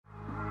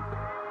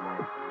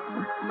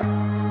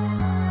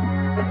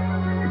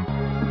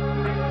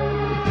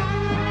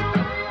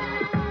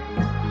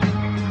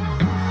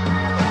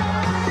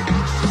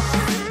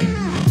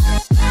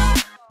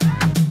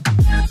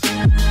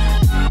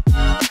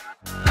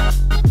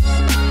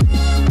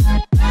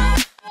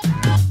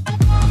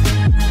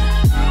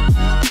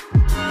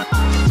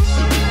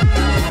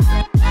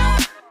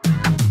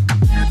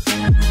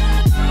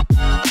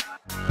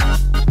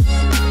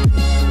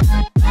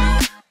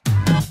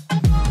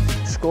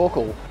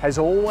SCORKL has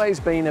always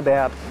been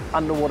about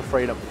underwater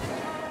freedom,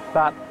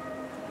 but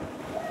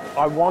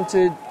I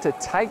wanted to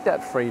take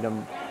that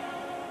freedom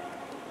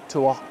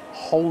to a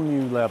whole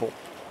new level.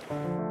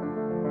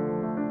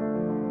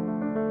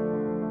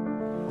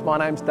 My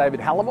name's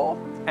David Hallamore,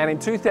 and in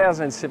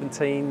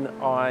 2017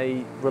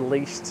 I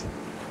released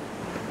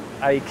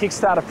a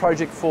Kickstarter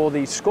project for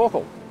the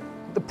SCORKL.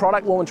 The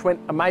product launch went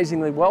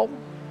amazingly well.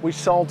 We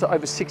sold to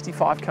over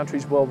 65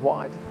 countries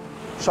worldwide.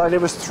 So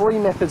there was 3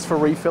 methods for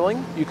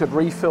refilling. You could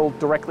refill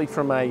directly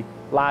from a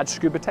large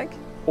scuba tank,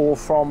 or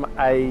from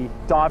a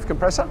dive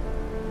compressor,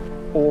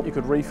 or you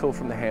could refill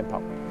from the hand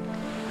pump.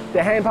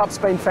 The hand pump's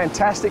been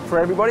fantastic for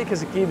everybody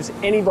because it gives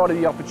anybody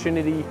the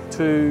opportunity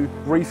to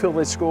refill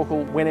their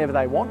SCORKL whenever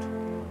they want.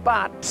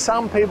 But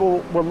some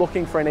people were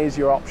looking for an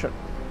easier option.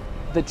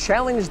 The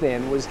challenge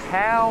then was,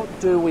 how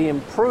do we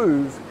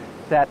improve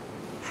that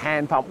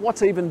hand pump?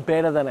 What's even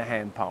better than a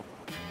hand pump?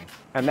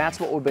 And that's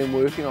what we've been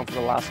working on for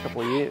the last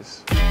couple of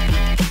years.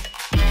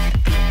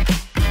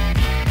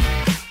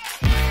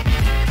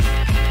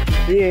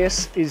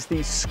 This is the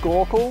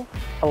SCORKL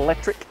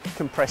electric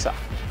compressor.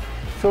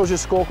 Fills your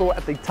SCORKL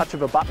at the touch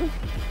of a button.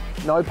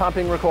 No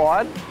pumping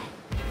required.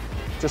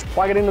 Just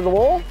plug it into the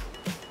wall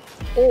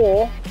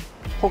or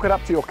hook it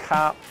up to your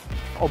car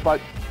or boat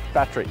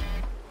battery.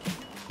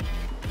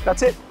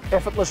 That's it,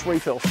 effortless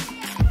refills.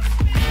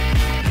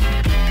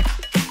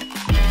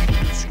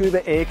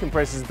 Scuba air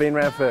compressors have been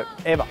around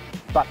forever,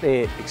 but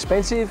they're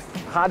expensive,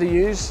 hard to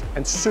use,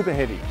 and super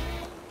heavy.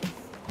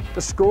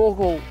 The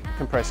SCORKL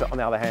compressor, on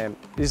the other hand,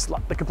 is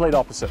like the complete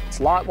opposite. It's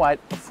lightweight,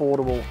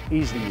 affordable,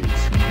 easy to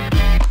use.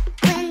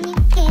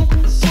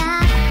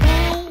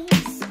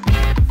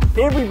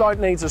 Every boat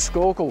needs a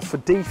SCORKL for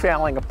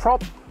defouling a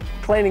prop,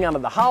 cleaning under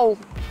the hull,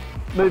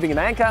 moving an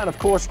anchor, and of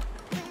course,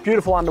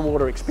 beautiful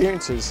underwater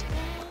experiences.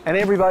 And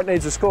every boat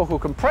needs a SCORKL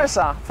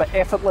compressor for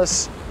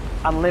effortless,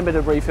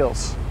 unlimited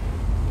refills.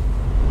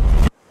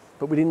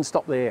 But we didn't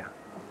stop there.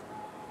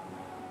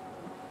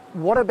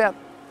 What about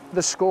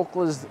the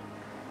SCORKLers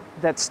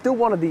that still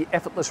wanted the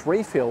effortless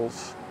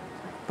refills,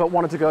 but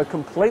wanted to go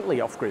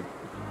completely off-grid?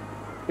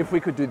 If we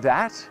could do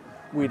that,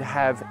 we'd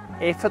have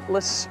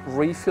effortless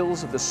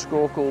refills of the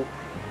SCORKL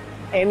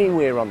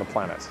anywhere on the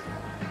planet.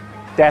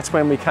 That's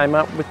when we came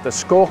up with the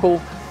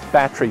SCORKL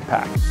battery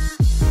pack.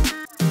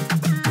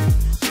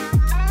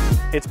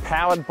 It's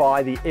powered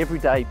by the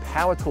everyday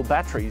power tool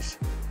batteries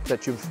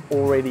that you've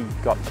already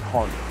got at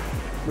home.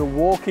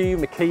 Milwaukee,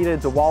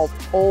 Makita, DeWalt,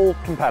 all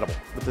compatible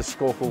with the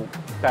SCORKL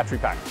battery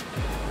pack.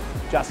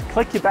 Just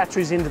click your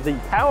batteries into the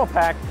power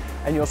pack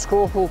and your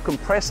SCORKL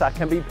compressor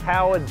can be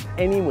powered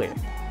anywhere.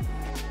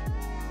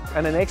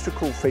 And an extra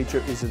cool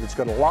feature is that it's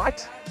got a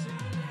light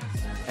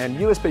and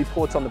USB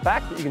ports on the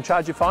back that you can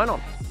charge your phone on.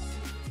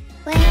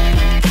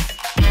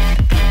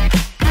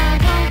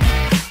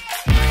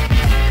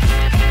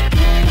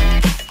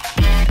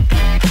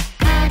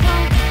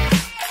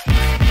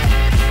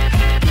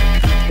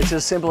 It's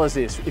as simple as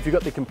this. If you've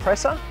got the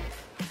compressor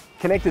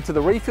connected to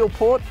the refill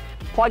port,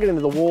 plug it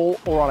into the wall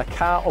or on a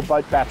car or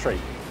boat battery.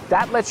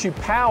 That lets you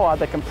power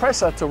the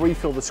compressor to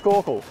refill the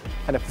SCORKL,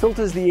 and it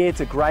filters the air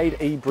to grade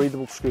E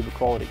breathable scuba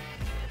quality.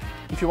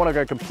 If you want to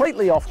go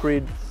completely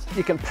off-grid,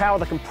 you can power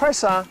the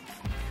compressor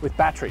with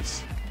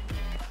batteries.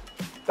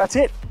 That's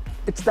it.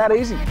 It's that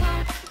easy.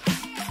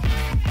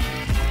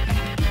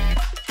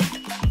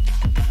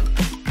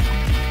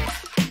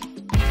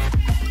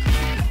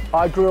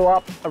 I grew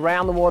up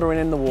around the water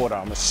and in the water.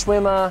 I'm a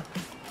swimmer,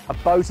 a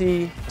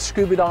boatie, a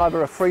scuba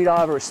diver, a free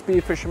diver, a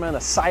spear fisherman, a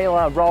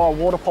sailor, a rower,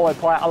 water polo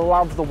player. I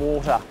love the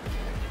water.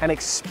 And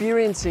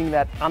experiencing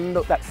that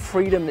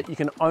freedom that you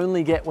can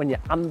only get when you're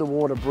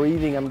underwater,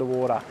 breathing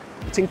underwater,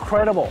 it's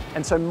incredible.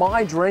 And so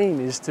my dream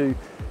is to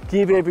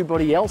give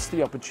everybody else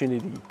the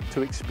opportunity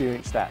to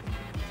experience that.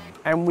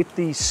 And with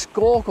the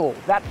SCORKL,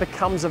 that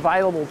becomes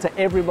available to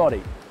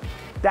everybody.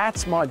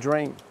 That's my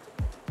dream.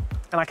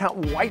 And I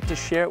can't wait to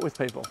share it with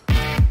people.